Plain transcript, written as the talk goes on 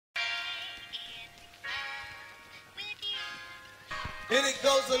And it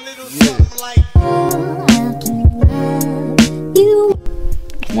goes a little something like.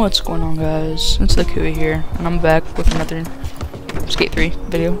 What's going on, guys? It's the Kui here, and I'm back with another Skate 3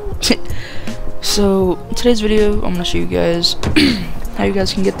 video. So, in today's video, I'm gonna show you guys how you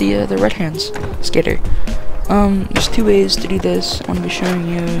guys can get the red hands skater. There's two ways to do this. I'm gonna be showing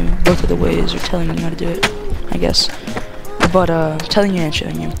you both of the ways, or telling you how to do it, I guess. But telling you and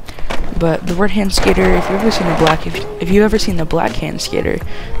showing you. But the red hand skater, if you've ever seen the black hand skater,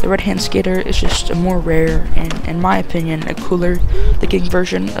 the red hand skater is just a more rare and, in my opinion, a cooler looking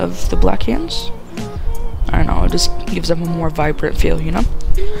version of the black hands. I don't know, it just gives them a more vibrant feel, you know?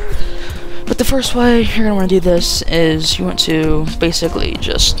 But the first way you're gonna want to do this is you want to basically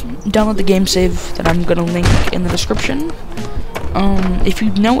just download the game save that I'm gonna link in the description. If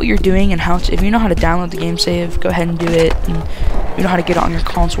you know what you're doing and if you know how to download the game save, go ahead and do it. And you know how to get it on your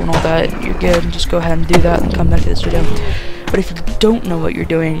console and all that, you're good, and just go ahead and do that and come back to this video. But if you don't know what you're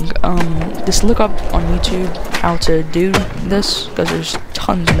doing, just look up on YouTube how to do this, because there's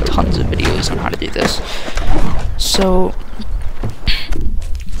tons and tons of videos on how to do this. So,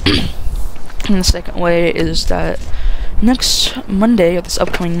 and the second way is that next Monday, or this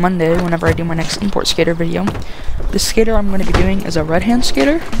upcoming Monday, whenever I do my next import skater video, the skater I'm going to be doing is a red hand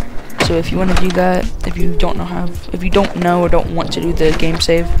skater. So if you want to do that, if you don't know or don't want to do the game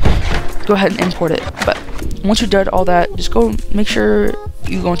save, go ahead and import it. But once you've done all that, just go make sure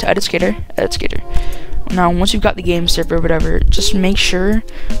you go into edit skater. Now, once you've got the game save or whatever, just make sure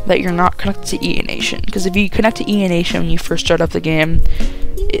that you're not connected to EA Nation, because if you connect to EA Nation when you first start up the game,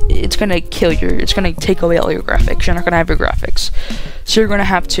 it's gonna it's gonna take away all your graphics. You're not gonna have your graphics, so you're gonna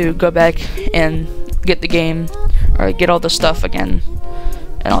have to go back and get the game, or get all the stuff again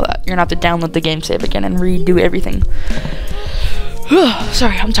and all that. You're gonna have to download the game save again and redo everything.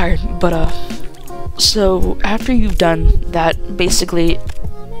 Sorry, I'm tired. But so after you've done that, basically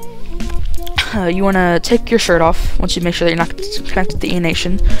you want to take your shirt off. Once you make sure that you're not connected to EA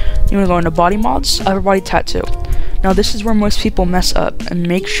Nation, you want to go into body mods, upper body tattoo. Now this is where most people mess up, and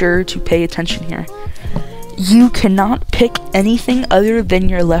make sure to pay attention here. You cannot pick anything other than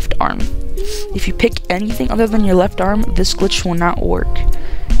your left arm. If you pick anything other than your left arm, this glitch will not work.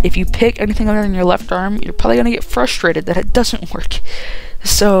 If you pick anything other than your left arm, you're probably going to get frustrated that it doesn't work.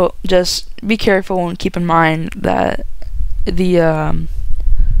 So just be careful and keep in mind that this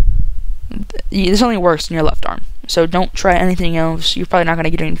only works in your left arm. So don't try anything else. You're probably not going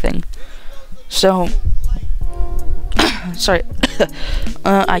to get anything. So sorry,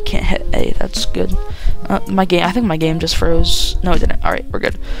 I can't hit A. That's good. I think my game just froze. No, it didn't. All right, we're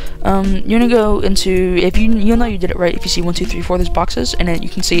good. You're gonna go into, if you know you did it right. If you see 1, 2, 3, 4, there's boxes, and then you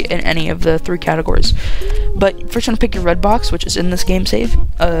can see it in any of the 3 categories. But first, you're gonna pick your red box, which is in this game save,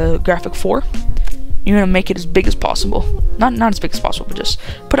 graphic 4. You're gonna make it as big as possible. Not as big as possible, but just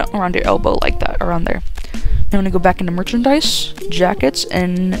put it around your elbow like that, around there. I'm gonna go back into merchandise, jackets,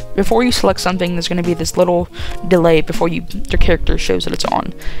 and before you select something, there's gonna be this little delay before your character shows that it's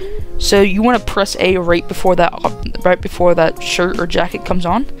on. So you want to press A right before that shirt or jacket comes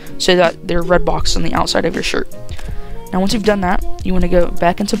on, so that there are red boxes on the outside of your shirt. Now once you've done that, you want to go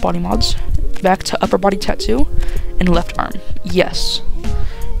back into body mods, back to upper body tattoo, and left arm. Yes.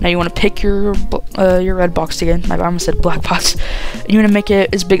 Now you want to pick your red box again. I almost said black box. And you want to make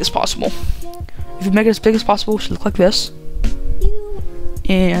it as big as possible. If you make it as big as possible, it should look like this.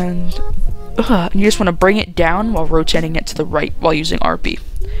 And you just want to bring it down while rotating it to the right while using RP.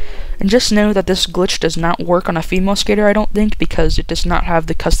 And just know that this glitch does not work on a female skater, I don't think, because it does not have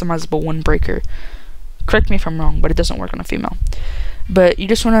the customizable windbreaker. Correct me if I'm wrong, but it doesn't work on a female. But you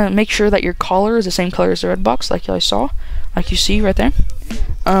just want to make sure that your collar is the same color as the red box, like you see right there.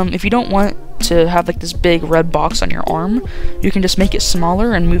 If you don't want to have like this big red box on your arm, you can just make it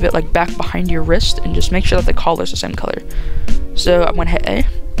smaller and move it like back behind your wrist, and just make sure that the collar is the same color. So I'm gonna hit A,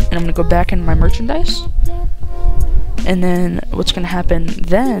 and I'm gonna go back in my merchandise. And then what's gonna happen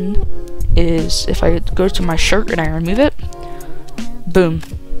then is if I go to my shirt and I remove it, boom,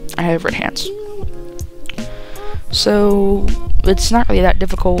 I have red hands. So it's not really that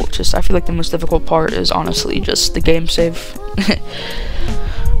difficult. Just I feel like the most difficult part is honestly just the game save.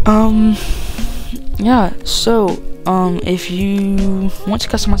 Yeah, so if you want to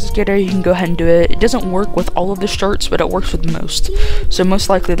customize the skater, you can go ahead and do it. It doesn't work with all of the shirts, but it works with most. So most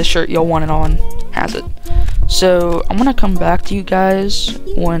likely the shirt you'll want it on has it. So I'm gonna come back to you guys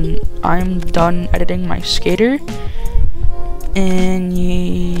when I'm done editing my skater. And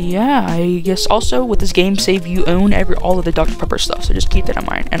yeah, I guess also with this game save you own all of the Dr. Pepper stuff, so just keep that in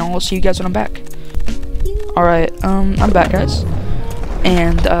mind, and I'll see you guys when I'm back. Alright, I'm back, guys.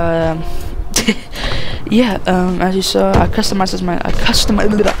 And yeah, as you saw, I can't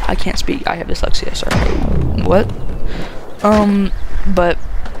speak. I have dyslexia. Sorry. What? But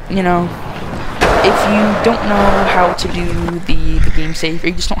you know, if you don't know how to do the game save, or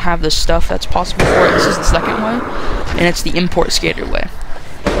you just don't have the stuff that's possible for it, this is the second way, and it's the import skater way.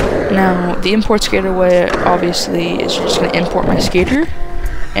 Now, the import skater way, obviously, is you're just going to import my skater,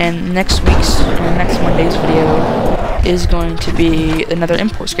 and next Monday's video is going to be another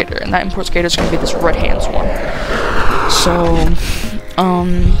import skater, and that import skater is going to be this red hands one. So,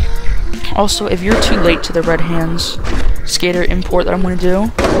 also, if you're too late to the red hands skater import that I'm going to do,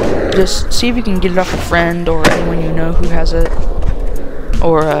 just see if you can get it off a friend or anyone you know who has it,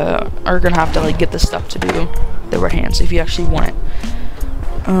 or are going to have to like get the stuff to do the red hands if you actually want it.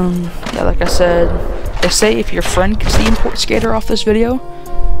 Yeah, like I said, they say if your friend gets the import skater off this video,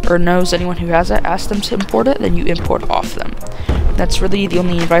 or knows anyone who has it, ask them to import it, then you import off them. That's really the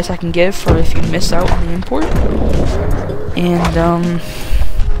only advice I can give for if you miss out on the import. And,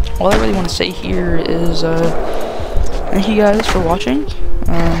 all I really want to say here is, thank you guys for watching.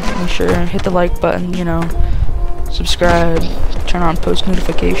 Make sure to hit the like button, you know, subscribe, turn on post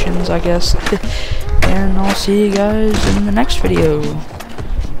notifications, I guess. And I'll see you guys in the next video.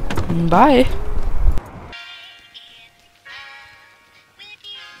 Bye.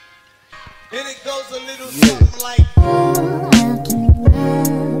 And it goes a little something like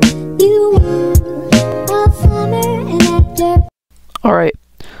Alright,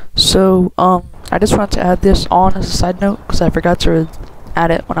 so, I just wanted to add this on as a side note, because I forgot to add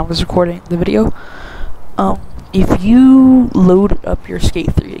it when I was recording the video. If you load up your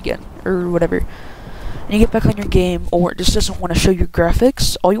Skate 3 again, or whatever, and you get back on your game, or it just doesn't want to show your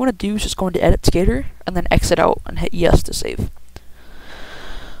graphics, all you want to do is just go into Edit Skater, and then exit out, and hit yes to save.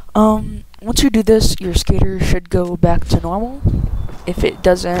 Once you do this, your skater should go back to normal. If it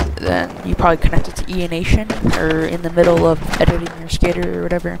doesn't, then you probably connect it to ENation, or in the middle of editing your skater, or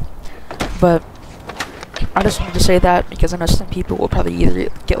whatever. But I just wanted to say that because I know some people will probably either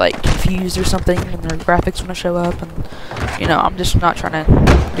get like confused or something and their graphics want to show up, and you know, I'm just not trying to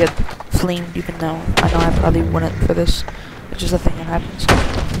get flamed, even though I know I probably wouldn't for this. It's just a thing that happens.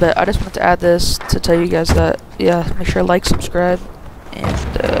 But I just wanted to add this to tell you guys that, yeah, make sure to like, subscribe, and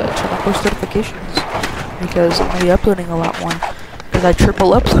turn on post notifications, because I'm going to be uploading a lot more, because I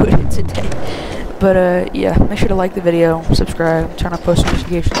triple uploaded today. But yeah, make sure to like the video, subscribe, turn on post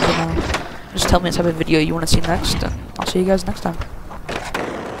notifications, and just tell me what type of video you want to see next, and I'll see you guys next time.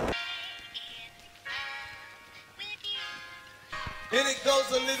 and it goes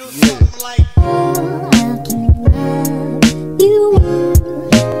a little something like